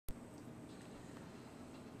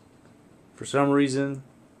For some reason,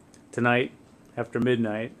 tonight, after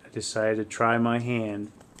midnight, I decided to try my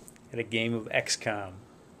hand at a game of XCOM.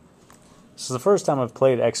 This is the first time I've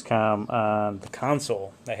played XCOM on the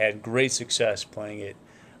console. I had great success playing it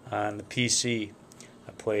on the PC.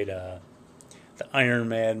 I played the Iron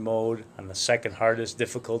Man mode on the second hardest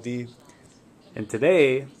difficulty. And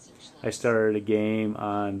today, I started a game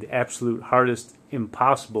on the absolute hardest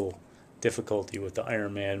impossible difficulty with the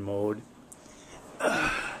Iron Man mode.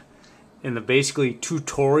 In the basically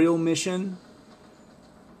tutorial mission,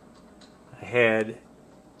 I had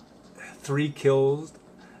 3 kills,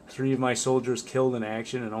 3 of my soldiers killed in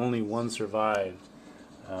action, and only 1 survived.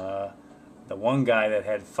 The one guy that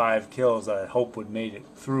had 5 kills I hoped would make it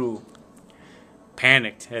through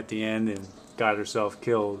panicked at the end and got herself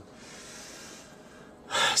killed.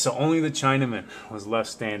 So only the Chinaman was left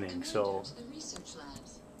standing. So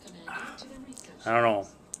I don't know.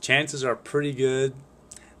 Chances are pretty good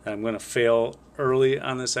that I'm going to fail early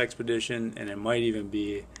on this expedition, and it might even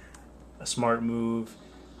be a smart move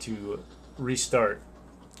to restart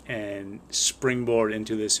and springboard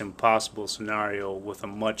into this impossible scenario with a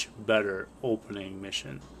much better opening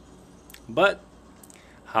mission. But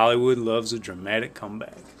Hollywood loves a dramatic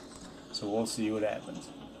comeback, so we'll see what happens.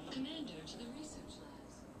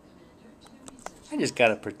 I just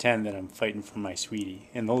gotta pretend that I'm fighting for my sweetie,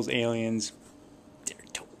 and those aliens